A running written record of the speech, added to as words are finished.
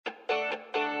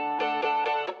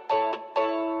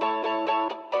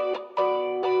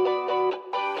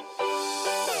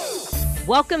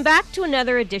Welcome back to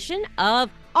another edition of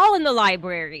All in the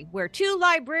Library, where two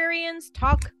librarians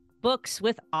talk books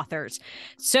with authors.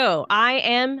 So I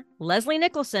am Leslie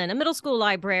Nicholson, a middle school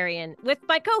librarian, with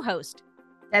my co-host,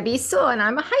 Debbie Sewell, and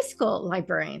I'm a high school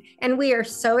librarian. And we are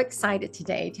so excited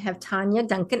today to have Tanya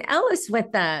Duncan Ellis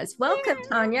with us. Welcome,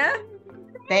 Tanya.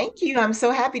 Thank you. I'm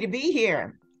so happy to be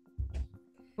here.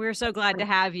 We're so glad to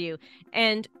have you.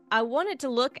 And I wanted to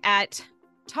look at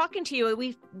talking to you.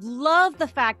 We love the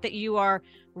fact that you are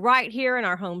right here in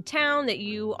our hometown, that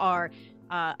you are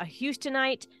a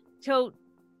Houstonite. So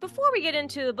before we get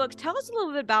into the books, tell us a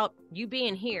little bit about you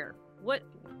being here.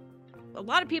 A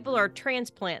lot of people are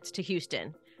transplants to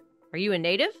Houston. Are you a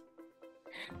native?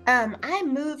 I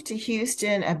moved to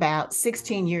Houston about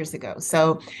 16 years ago.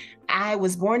 So I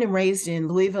was born and raised in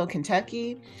Louisville,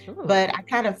 Kentucky, but I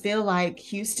kind of feel like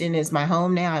Houston is my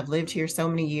home now. I've lived here so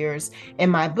many years, and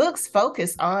my books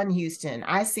focus on Houston.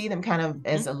 I see them kind of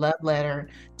as a love letter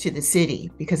to the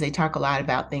city because they talk a lot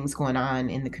about things going on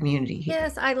in the community here.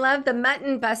 Yes, I love the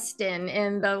mutton busting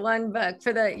in the one book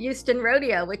for the Houston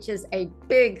Rodeo, which is a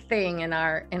big thing in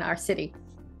our city.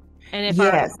 And if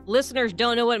our listeners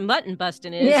don't know what mutton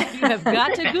busting is, you have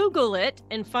got to Google it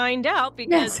and find out,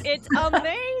 because it's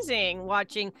amazing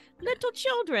watching little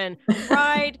children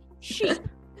ride sheep.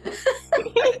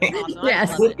 Awesome.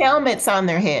 Yes, with helmets on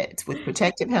their heads, with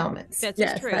protective helmets.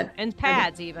 That's true. And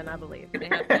pads even, I believe. They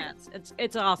have pads.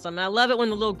 It's awesome. And I love it when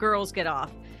the little girls get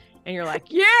off and you're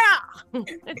like, yeah,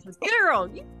 it's a girl.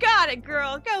 You got it,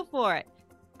 girl. Go for it.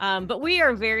 But we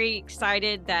are very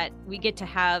excited that we get to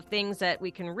have things that we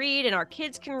can read and our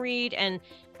kids can read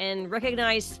and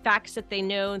recognize facts that they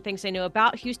know and things they know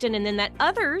about Houston, and then that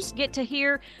others get to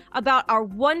hear about our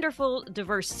wonderful,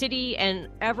 diverse city and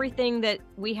everything that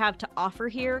we have to offer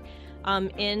here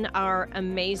in our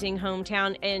amazing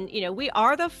hometown. And, you know, we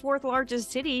are the fourth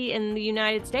largest city in the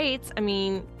United States. I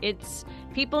mean,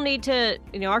 people need to,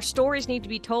 our stories need to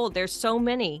be told. There's so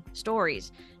many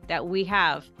stories that we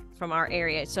have from our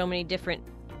area, so many different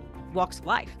walks of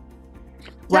life.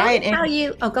 Right. And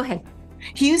go ahead.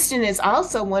 Houston is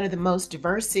also one of the most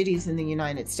diverse cities in the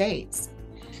United States.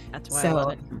 That's why I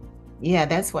love it. Yeah,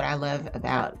 that's what I love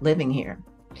about living here.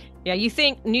 Yeah, you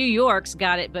think New York's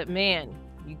got it, but man,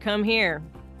 you come here.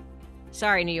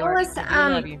 Sorry, New York. I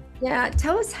love you. Yeah,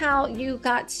 tell us how you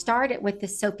got started with the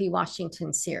Sophie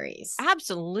Washington series.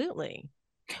 Absolutely.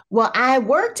 Well, I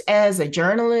worked as a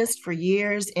journalist for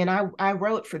years, and I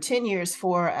wrote for 10 years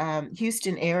for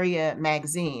Houston area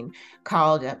magazine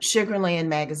called Sugarland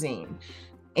Magazine.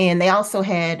 And they also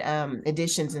had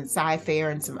editions in Sci-Fair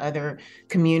and some other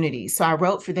communities. So I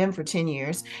wrote for them for 10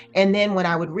 years. And then when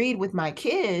I would read with my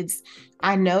kids,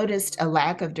 I noticed a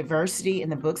lack of diversity in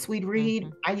the books we'd read.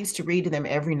 I used to read to them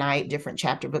every night, different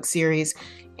chapter book series.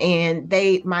 And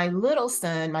my little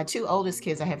son, my two oldest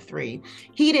kids, I have three,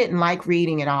 he didn't like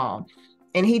reading at all.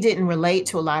 And he didn't relate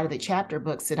to a lot of the chapter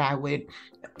books that I would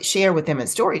share with them at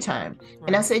story time.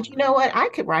 And I said, you know what, I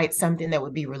could write something that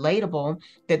would be relatable,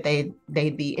 that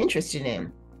they'd be interested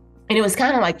in. And it was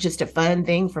kind of like just a fun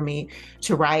thing for me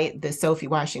to write the Sophie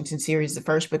Washington series, the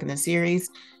first book in the series.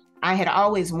 I had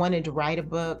always wanted to write a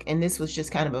book, and this was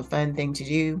just kind of a fun thing to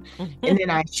do. And then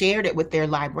I shared it with their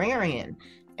librarian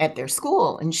at their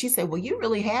school. And she said, well, you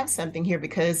really have something here,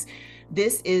 because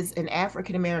this is an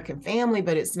African-American family,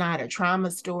 but it's not a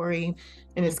trauma story.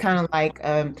 And it's kind of like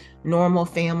a normal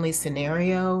family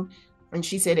scenario. And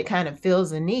she said it kind of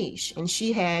fills a niche. And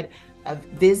she had a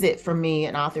visit from me,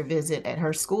 an author visit at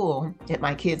her school, at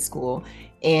my kids' school.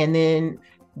 And then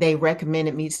they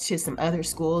recommended me to some other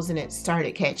schools, and it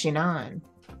started catching on.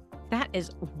 That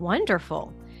is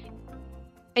wonderful.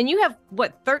 And you have,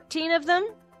 13 of them?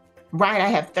 Right. I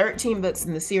have 13 books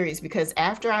in the series, because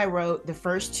after I wrote the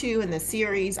first two in the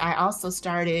series, I also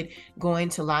started going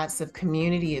to lots of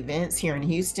community events here in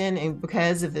Houston. And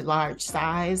because of the large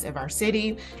size of our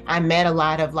city, I met a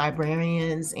lot of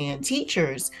librarians and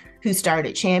teachers who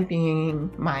started championing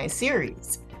my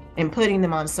series and putting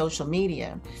them on social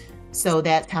media. So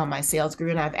that's how my sales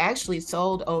grew. And I've actually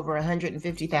sold over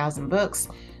 150,000 books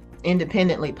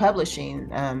independently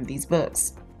publishing these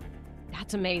books.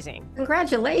 That's amazing.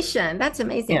 Congratulations. That's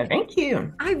amazing. Yeah, thank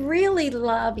you. I really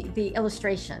love the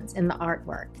illustrations and the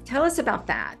artwork. Tell us about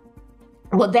that.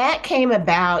 Well, that came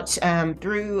about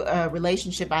through a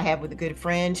relationship I have with a good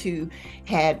friend who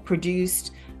had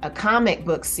produced a comic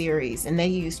book series, and they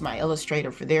used my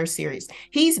illustrator for their series.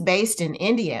 He's based in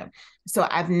India, so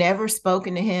I've never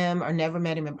spoken to him or never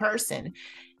met him in person.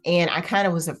 And I kind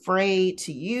of was afraid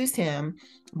to use him.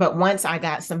 But once I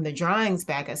got some of the drawings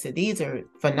back, I said, these are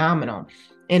phenomenal.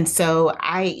 And so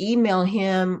I email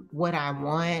him what I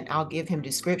want. I'll give him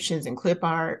descriptions and clip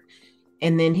art.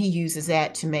 and then he uses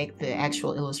that to make the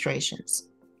actual illustrations.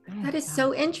 That is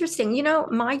so interesting. You know,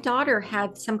 my daughter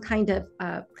had some kind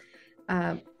of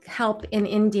help in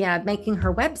India making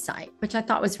her website, which I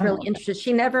thought was really interesting.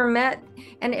 She never met,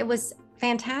 and it was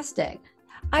fantastic.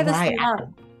 I just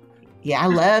love. Yeah, I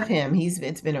love him.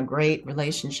 It's been a great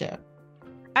relationship.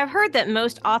 I've heard that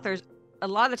most authors, a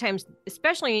lot of the times,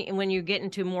 especially when you get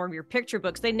into more of your picture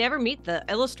books, they never meet the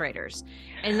illustrators.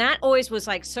 And that always was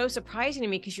like so surprising to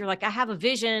me, because you're like, I have a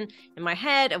vision in my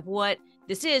head of what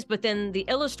this is, but then the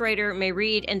illustrator may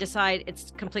read and decide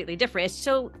it's completely different.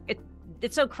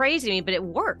 It's so crazy to me, but it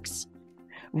works.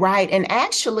 Right. And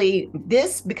actually,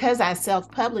 because I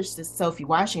self-published this Sophie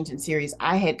Washington series,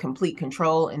 I had complete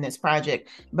control in this project,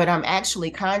 but I'm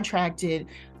actually contracted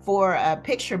for a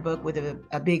picture book with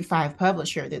a Big Five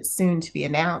publisher that's soon to be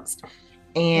announced.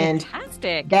 And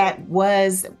fantastic. That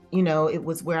was, it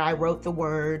was where I wrote the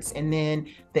words, and then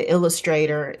the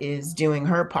illustrator is doing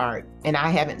her part. And I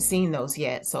haven't seen those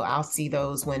yet, so I'll see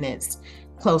those when it's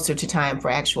closer to time for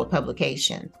actual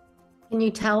publication. Can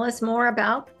you tell us more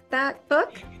about that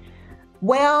book?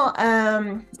 Well,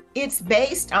 it's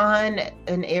based on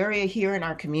an area here in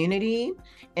our community.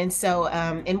 And so,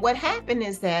 and what happened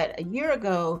is that a year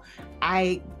ago,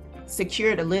 I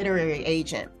secured a literary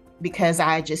agent, because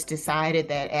I just decided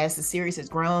that as the series has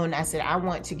grown, I said, I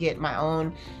want to get my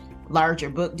own larger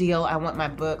book deal. I want my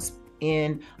books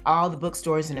in all the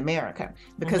bookstores in America.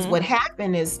 Because what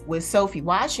happened is with Sophie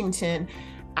Washington,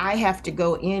 I have to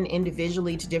go in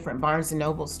individually to different Barnes and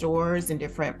Noble stores and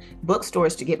different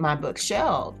bookstores to get my books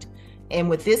shelved. And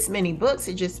with this many books,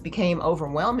 it just became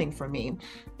overwhelming for me.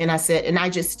 And I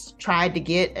just tried to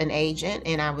get an agent,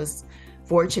 and I was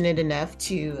fortunate enough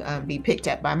to be picked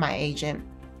up by my agent,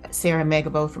 Sarah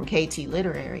Megabo from KT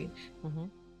Literary.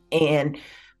 And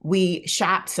we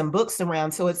shopped some books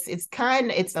around. So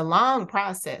it's a long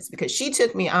process, because she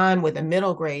took me on with a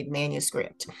middle grade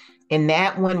manuscript, and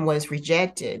that one was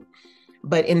rejected.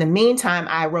 But in the meantime,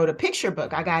 I wrote a picture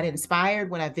book. I got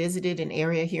inspired when I visited an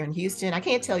area here in Houston. I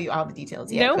can't tell you all the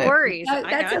details yet. No worries.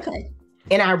 That's okay.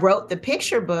 And I wrote the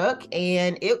picture book,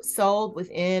 and it sold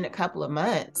within a couple of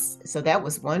months. So that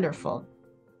was wonderful.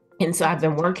 And so I've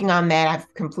been working on that.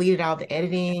 I've completed all the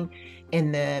editing,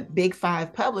 and the Big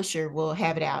Five publisher will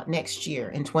have it out next year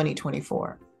in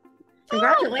 2024.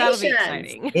 Congratulations. That'll be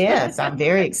exciting. Yes, I'm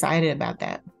very excited about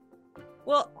that.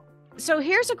 Well, so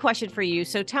here's a question for you.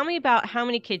 So tell me about how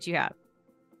many kids you have.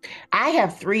 I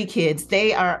have 3 kids.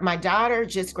 My daughter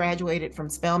just graduated from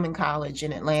Spelman College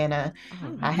in Atlanta.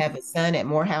 I have a son at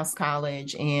Morehouse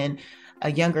College and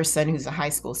a younger son who's a high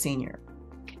school senior.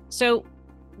 So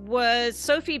was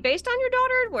Sophie based on your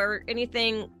daughter? Or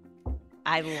anything?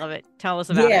 I love it. Tell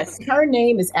us about it. Yes, her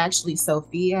name is actually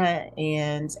Sophia,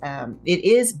 and it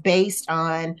is based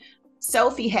on,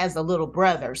 Sophie has a little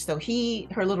brother. So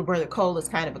her little brother Cole is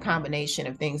kind of a combination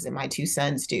of things that my 2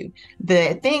 sons do.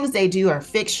 The things they do are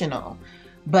fictional,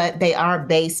 but they are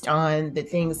based on the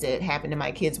things that happened to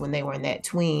my kids when they were in that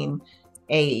tween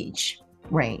age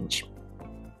range.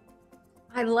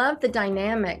 I love the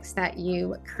dynamics that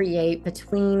you create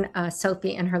between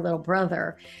Sophie and her little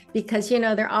brother, because,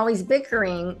 they're always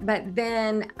bickering, but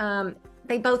then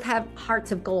they both have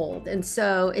hearts of gold. And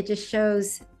so it just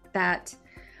shows that,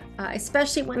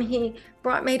 especially when he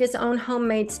made his own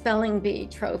homemade spelling bee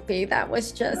trophy. That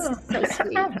was just so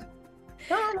sweet.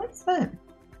 Oh, that's fun.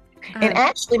 And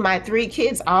actually, my 3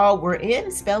 kids all were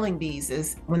in spelling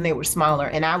bees when they were smaller,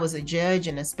 and I was a judge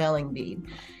in a spelling bee.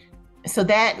 So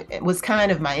that was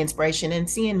kind of my inspiration, and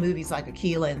seeing movies like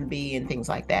Akeelah and the Bee and things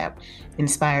like that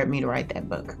inspired me to write that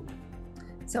book.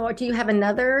 So do you have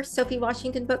another Sophie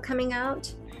Washington book coming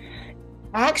out?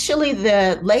 Actually,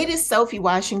 the latest Sophie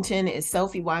Washington is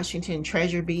Sophie Washington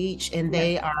Treasure Beach, and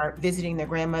they are visiting their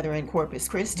grandmother in Corpus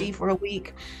Christi for a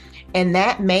week. And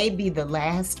that may be the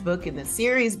last book in the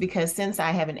series, because since I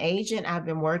have an agent, I've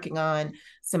been working on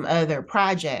some other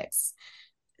projects.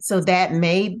 So that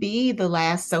may be the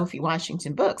last Sophie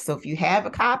Washington book. So if you have a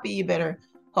copy, you better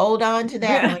hold on to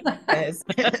that one, because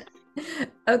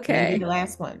okay, maybe the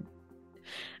last one.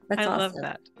 That's awesome. I love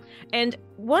that. And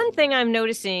one thing I'm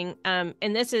noticing, and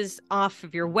this is off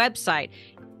of your website,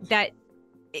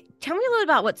 tell me a little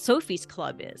about what Sophie's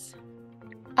Club is.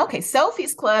 Okay,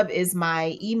 Sophie's Club is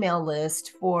my email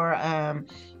list for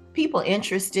people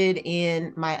interested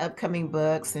in my upcoming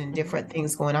books and different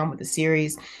things going on with the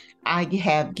series. I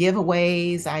have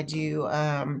giveaways.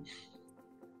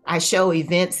 I show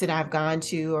events that I've gone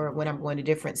to, or when I'm going to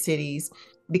different cities,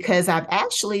 because I've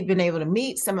actually been able to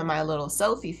meet some of my little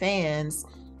Sophie fans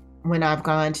when I've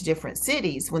gone to different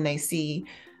cities, when they see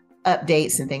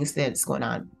updates and things that's going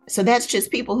on. So that's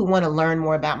just people who want to learn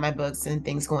more about my books and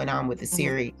things going on with the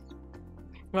series.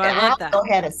 Well, I love that. I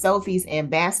also had a Sophie's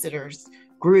Ambassadors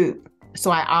group. So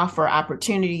I offer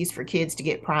opportunities for kids to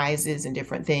get prizes and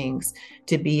different things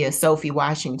to be a Sophie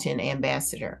Washington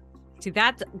ambassador. See,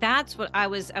 that's what I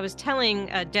was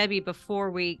telling Debbie before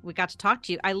we got to talk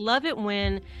to you. I love it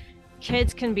when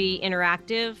kids can be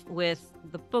interactive with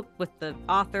the book, with the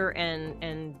author,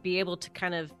 and be able to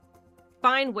kind of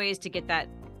find ways to get that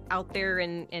out there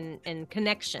and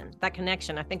connection. That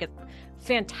connection. I think it's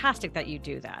fantastic that you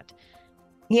do that.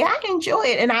 Yeah, I enjoy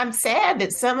it. And I'm sad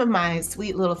that some of my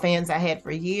sweet little fans I had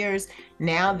for years,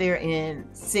 now they're in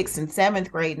 6th and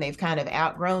 7th grade and they've kind of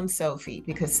outgrown Sophie,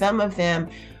 because some of them,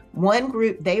 one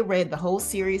group, they read the whole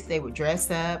series. They would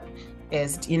dress up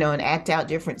as, you know, and act out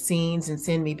different scenes and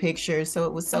send me pictures. So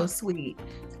it was so sweet.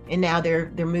 And now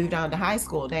they're moved on to high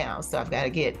school now. So I've got to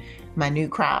get my new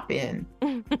crop in.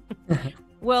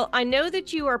 Well, I know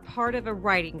that you are part of a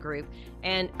writing group,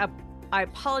 and I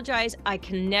apologize, I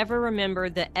can never remember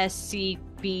the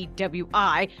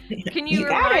SCBWI. Can you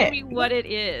remind me what it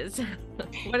is?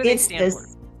 What do they stand for?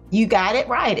 You got it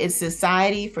right. It's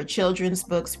Society for Children's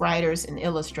Books Writers and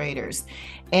Illustrators.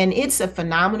 And it's a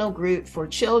phenomenal group for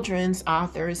children's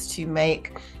authors to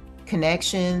make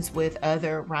connections with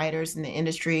other writers in the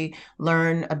industry,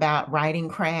 learn about writing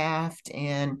craft.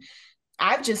 And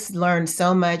I've just learned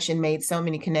so much and made so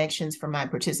many connections from my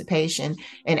participation.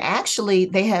 And actually,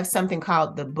 they have something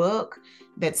called The Book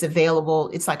that's available.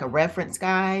 It's like a reference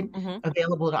guide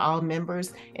available to all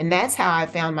members. And that's how I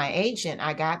found my agent.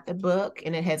 I got the book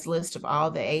and it has a list of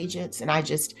all the agents, and I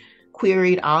just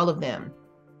queried all of them.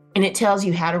 And it tells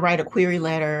you how to write a query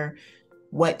letter,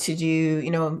 what to do, you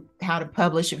know, how to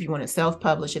publish if you want to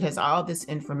self-publish. It has all this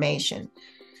information.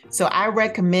 So I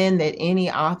recommend that any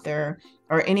author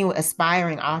or any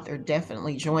aspiring author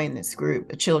definitely join this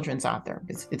group, a children's author.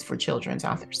 It's for children's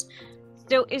authors.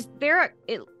 So is there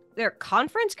a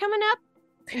conference coming up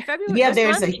in February? Yeah,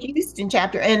 there's a Houston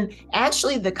chapter. And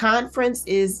actually the conference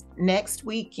is next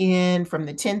weekend from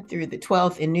the 10th through the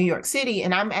 12th in New York City.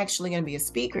 And I'm actually going to be a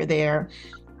speaker there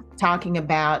talking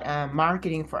about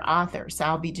marketing for authors. So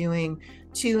I'll be doing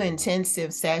 2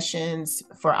 intensive sessions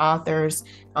for authors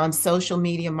on social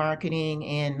media marketing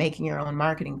and making your own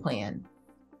marketing plan.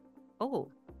 Oh,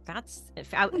 that's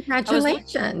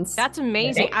congratulations. That's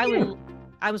amazing.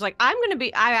 I was like, I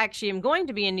actually am going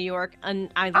to be in New York, and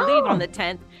I leave on the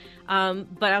 10th.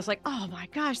 But I was like, oh my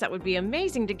gosh, that would be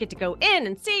amazing to get to go in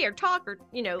and see or talk or,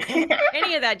 you know,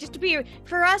 any of that, just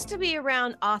for us to be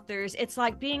around authors. It's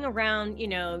like being around, you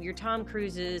know, your Tom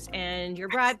Cruises and your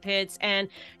Brad Pitts and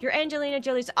your Angelina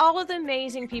Jolies, all of the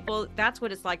amazing people. That's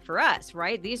what it's like for us,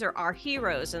 right? These are our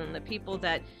heroes and the people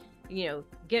that, you know,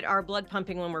 get our blood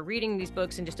pumping when we're reading these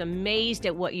books and just amazed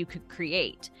at what you could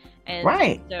create. And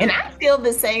right. So, and I feel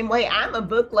the same way. I'm a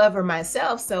book lover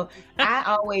myself. So I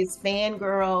always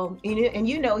fangirl, and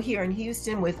you know, here in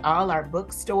Houston with all our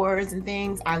bookstores and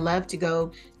things, I love to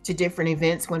go to different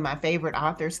events when my favorite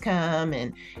authors come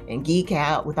and geek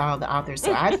out with all the authors.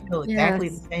 So I feel exactly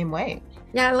the same way.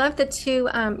 Yeah, I love the 2,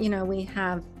 you know, we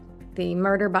have the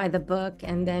Murder by the Book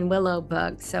and then Willow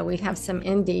Books. So we have some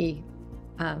indie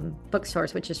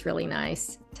bookstores, which is really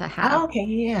nice to have. Oh, okay,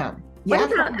 yeah.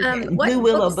 What about Blue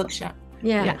Willow Bookshop?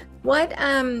 Yeah. What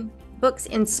books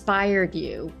inspired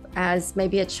you as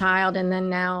maybe a child and then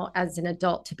now as an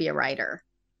adult to be a writer?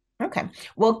 Okay.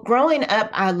 Well, growing up,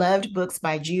 I loved books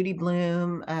by Judy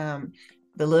Blume,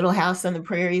 the Little House on the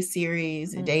Prairie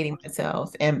series, and Dating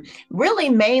Myself, and really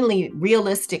mainly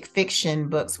realistic fiction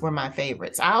books were my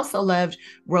favorites. I also loved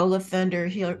Roll of Thunder,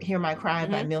 Hear My Cry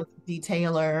by Milton D.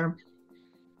 Taylor.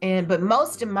 But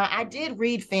most of I did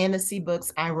read fantasy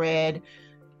books. I read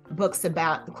books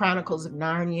about the Chronicles of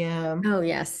Narnia. Oh,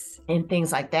 yes. And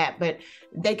things like that. But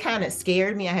they kind of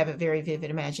scared me. I have a very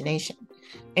vivid imagination.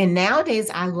 And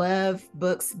nowadays I love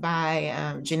books by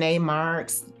Janae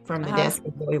Marks, From the Desk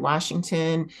of Zoe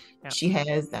Washington. Yep. She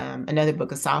has another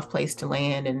book, A Soft Place to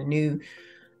Land, and a new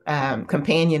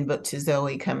companion book to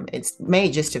Zoe. It's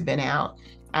may just have been out.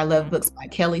 I love books by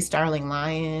Kelly Starling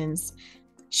Lyons.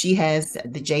 She has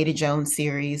the Jada Jones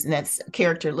series, and that's a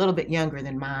character a little bit younger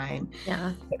than mine.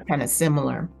 Yeah. Kind of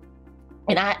similar.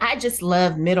 And I just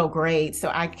love middle grade,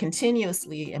 so I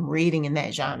continuously am reading in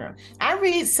that genre. I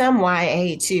read some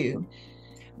YA too,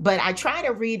 but I try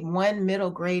to read 1 middle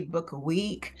grade book a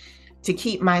week to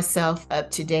keep myself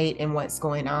up to date in what's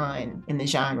going on in the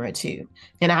genre too.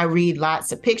 And I read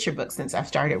lots of picture books since I've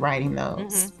started writing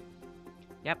those.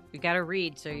 Yep, you got to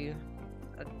read, so you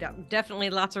definitely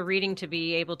lots of reading to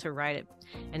be able to write it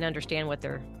and understand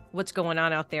what's going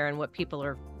on out there and what people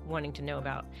are wanting to know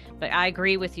about. But I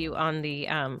agree with you on the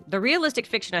realistic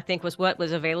fiction. I think was what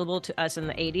was available to us in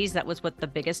the 80s. That was what the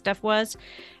biggest stuff was.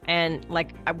 And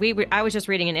like I was just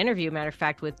reading an interview, matter of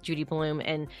fact, with Judy Blume,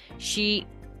 and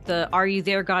the Are You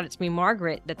There, God, It's Me,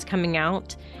 Margaret, that's coming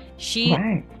out. She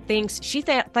thinks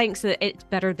that it's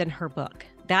better than her book.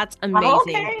 That's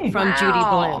amazing from Judy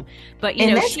Blume. But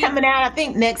that's coming out, I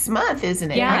think, next month,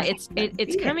 isn't it? Yeah,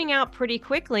 it's coming out pretty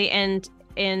quickly, and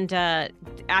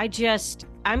I'm just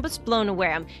blown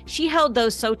away. She held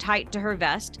those so tight to her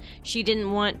vest. She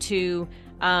didn't want to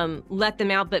let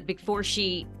them out, but before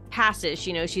she passes,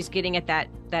 she's getting at that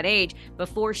age.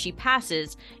 Before she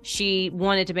passes, she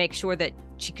wanted to make sure that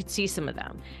she could see some of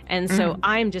them. And so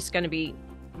I'm just going to be,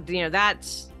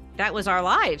 that was our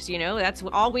lives, that's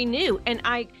all we knew. And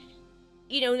I,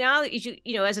 now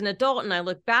that as an adult and I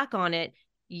look back on it,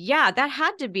 yeah, that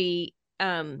had to be,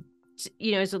 as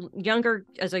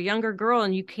a younger girl,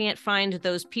 and you can't find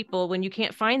those people when you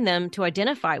can't find them to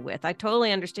identify with. I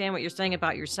totally understand what you're saying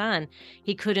about your son.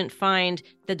 He couldn't find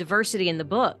the diversity in the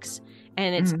books.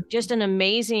 And it's just an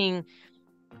amazing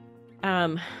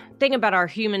thing about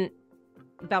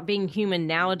about being human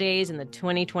nowadays in the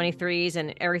 2023s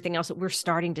and everything else, that we're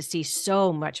starting to see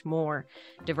so much more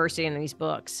diversity in these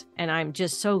books. And I'm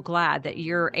just so glad that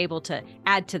you're able to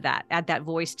add that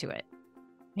voice to it.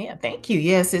 Yeah, thank you.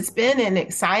 Yes, it's been an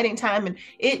exciting time, and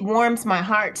it warms my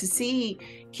heart to see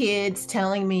kids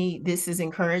telling me this has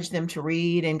encouraged them to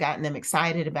read and gotten them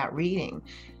excited about reading.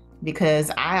 Because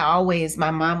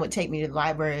my mom would take me to the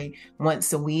library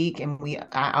once a week, and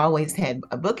I always had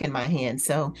a book in my hand.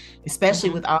 So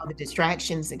especially with all the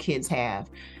distractions the kids have,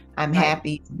 I'm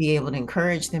happy to be able to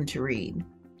encourage them to read.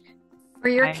 Were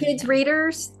your kids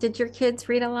readers? Did your kids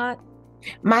read a lot?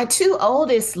 My two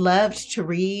oldest loved to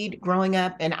read growing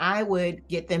up, and I would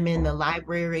get them in the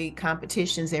library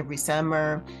competitions every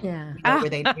summer. Yeah. Where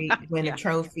they'd win a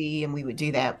trophy, and we would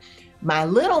do that. My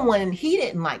little one, he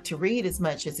didn't like to read as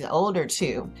much as the older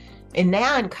two. And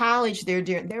now in college,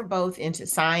 they're both into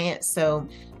science, so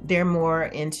they're more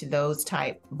into those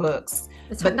type books.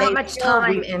 But not much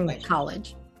time in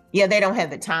college. Yeah, they don't have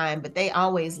the time, but they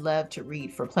always love to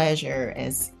read for pleasure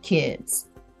as kids.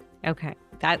 Okay.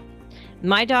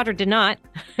 My daughter did not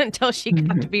until she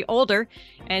got to be older.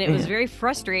 And it was very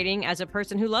frustrating as a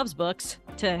person who loves books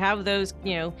to have those,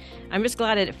 I'm just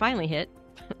glad that it finally hit.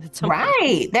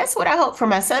 Right. That's what I hope for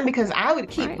my son, because I would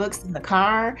keep books in the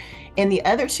car and the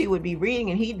other two would be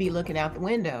reading and he'd be looking out the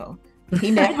window.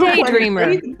 He never daydreamer.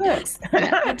 Read the books.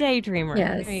 A daydreamer.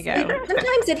 Yes. There you go.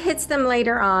 Sometimes it hits them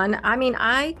later on. I mean,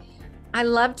 I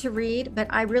love to read, but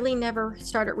I really never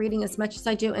started reading as much as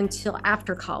I do until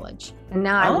after college. And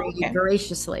now I read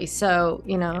voraciously. So,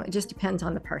 it just depends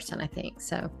on the person, I think.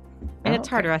 So, and it's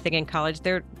harder, I think, in college.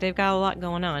 They've got a lot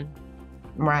going on.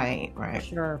 Right.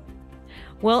 Sure.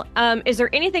 Well, is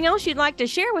there anything else you'd like to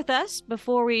share with us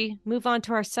before we move on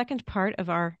to our second part of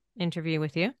our interview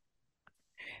with you?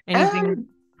 Anything?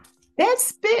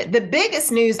 The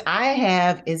biggest news I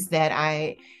have is that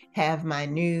I have my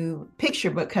new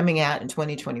picture book coming out in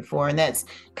 2024, and that's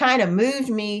kind of moved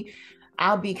me.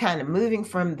 I'll be kind of moving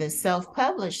from the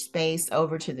self-published space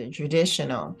over to the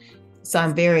traditional. So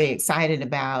I'm very excited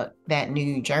about that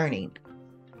new journey.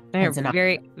 I'm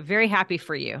very, very happy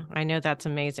for you. I know that's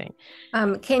amazing.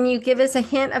 Can you give us a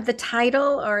hint of the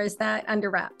title, or is that under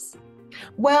wraps?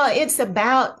 Well, it's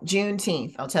about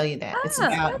Juneteenth. I'll tell you that. It's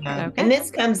about, and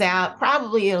this comes out,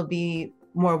 probably it'll be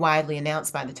more widely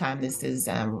announced by the time this is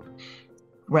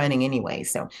running anyway.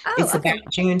 So it's about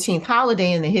Juneteenth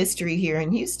holiday and the history here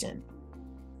in Houston.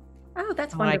 Oh,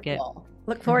 that's wonderful.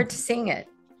 Look forward to seeing it.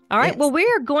 All right. Yes. Well, we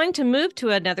are going to move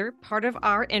to another part of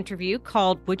our interview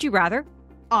called Would You Rather?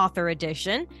 Author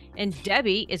edition, and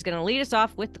Debbie is going to lead us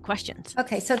off with the questions.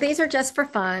 Okay, so these are just for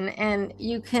fun, and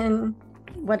you can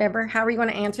however you want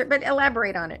to answer it, but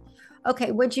elaborate on it.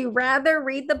 Okay, would you rather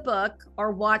read the book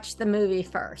or watch the movie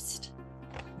first?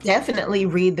 Definitely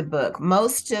read the book.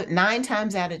 9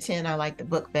 times out of 10, I like the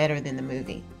book better than the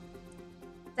movie.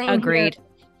 Agreed.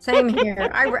 Same here.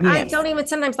 I don't even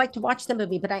sometimes like to watch the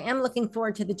movie, but I am looking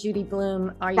forward to the Judy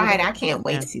Blume. I can't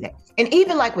wait to see that. And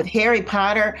even like with Harry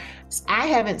Potter, I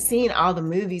haven't seen all the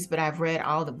movies, but I've read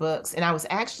all the books. And I was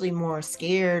actually more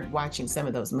scared watching some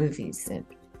of those movies.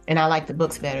 And I like the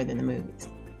books better than the movies.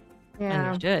 Yeah,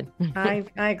 understood. I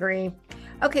agree.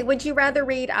 Okay, would you rather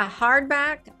read a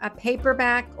hardback, a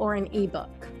paperback, or an ebook?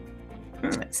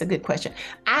 That's a good question.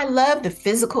 I love the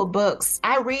physical books.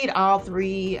 I read all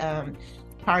three,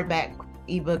 hardback,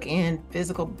 ebook, and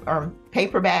physical or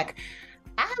paperback.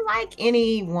 I like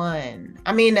any one.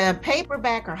 I mean, a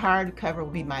paperback or hardcover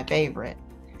would be my favorite.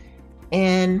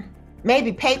 And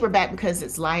maybe paperback because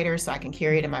it's lighter, so I can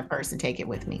carry it in my purse and take it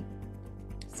with me.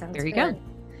 Sounds There you good. go.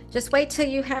 Just wait till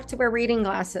you have to wear reading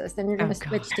glasses. Then you're going to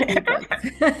switch to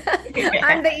ebooks.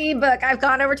 I'm the ebook. I've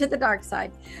gone over to the dark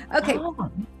side. Okay.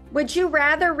 Oh. Would you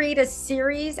rather read a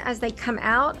series as they come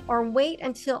out or wait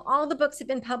until all the books have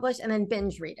been published and then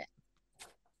binge read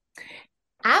it?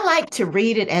 I like to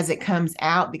read it as it comes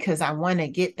out because I want to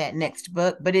get that next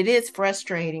book, but it is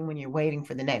frustrating when you're waiting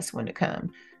for the next one to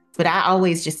come. But I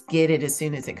always just get it as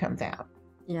soon as it comes out.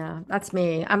 Yeah, that's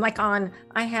me. I'm like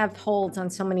I have holds on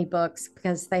so many books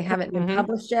because they haven't been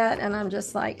published yet. And I'm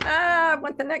just like, I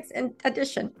want the next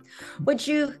edition. Would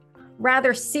you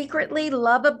rather secretly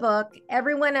love a book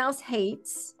everyone else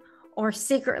hates or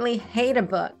secretly hate a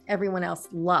book everyone else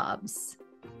loves?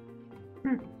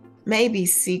 Maybe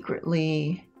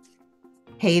secretly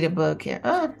hate a book.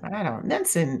 Oh, I don't.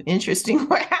 That's an interesting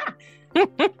way.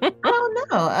 I don't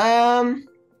know.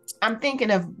 I'm thinking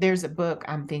of there's a book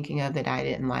I'm thinking of that I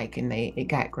didn't like and it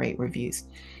got great reviews.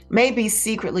 Maybe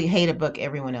secretly hate a book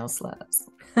everyone else loves.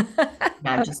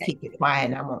 I'll just keep it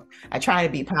quiet and I try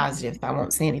to be positive. So I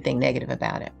won't say anything negative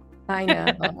about it. I know.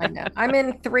 I'm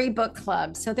in 3 book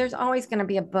clubs. So there's always going to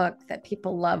be a book that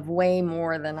people love way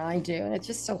more than I do. And it's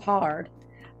just so hard.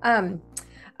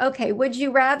 Okay. Would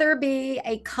you rather be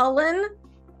a Cullen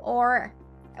or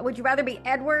would you rather be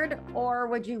Edward or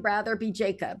would you rather be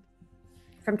Jacob?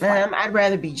 From I'd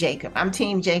rather be Jacob. I'm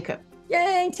team Jacob.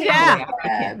 Yay, team Yeah.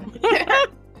 Jacob.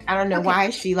 I don't know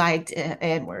why she liked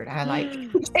Edward. I like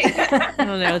I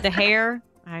don't know. The hair.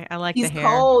 I like he's the hair.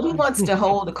 cold. He wants to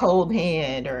hold a cold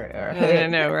hand or I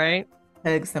know, right?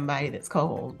 hug somebody that's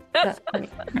cold.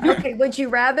 Okay, would you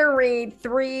rather read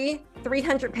 3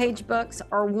 300-page books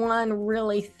or 1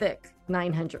 really thick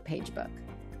 900-page book?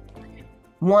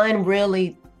 One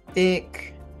really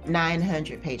thick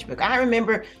 900-page book. I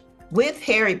remember with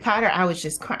Harry Potter, I was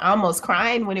just almost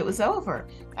crying when it was over.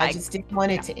 I just didn't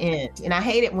want it to end. And I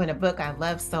hate it when a book I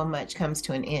love so much comes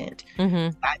to an end.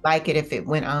 I like it if it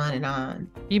went on and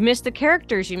on. You miss the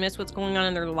characters. You miss what's going on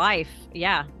in their life.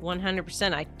 Yeah,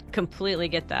 100%. I completely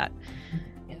get that.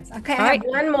 Yes. Okay, I have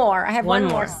one more. I have one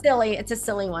more. more. Silly. It's a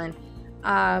silly one.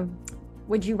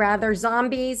 Would you rather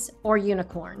zombies or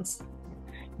unicorns?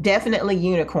 Definitely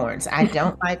unicorns. I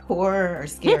don't like horror or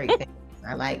scary things.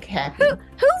 I like happy. Who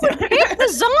would pick the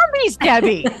zombies,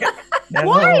 Debbie?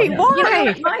 Why? You know,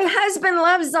 my husband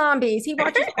loves zombies. He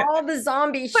watches all the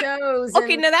zombie shows.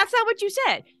 Okay, no, that's not what you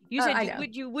said. You said,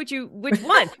 which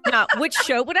one? Now, which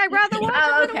show would I rather watch?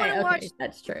 Oh, okay,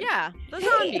 that's true. Yeah, the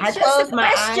zombies. It's just a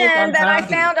question that I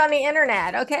found on the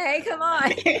internet. Okay, come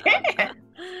on.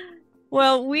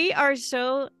 Well, we are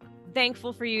so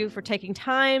thankful for you for taking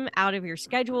time out of your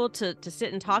schedule to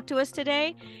sit and talk to us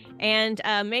today. And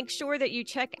make sure that you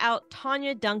check out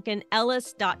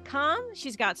TanyaDuncanEllis.com.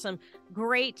 She's got some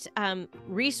great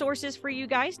resources for you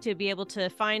guys to be able to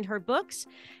find her books.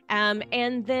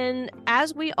 And then,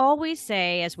 as we always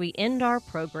say, as we end our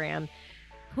program,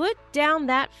 put down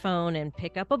that phone and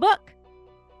pick up a book.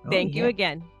 Thank you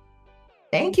again.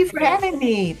 Thank you for having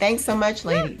me. Thanks so much,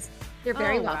 ladies. You're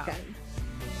very welcome.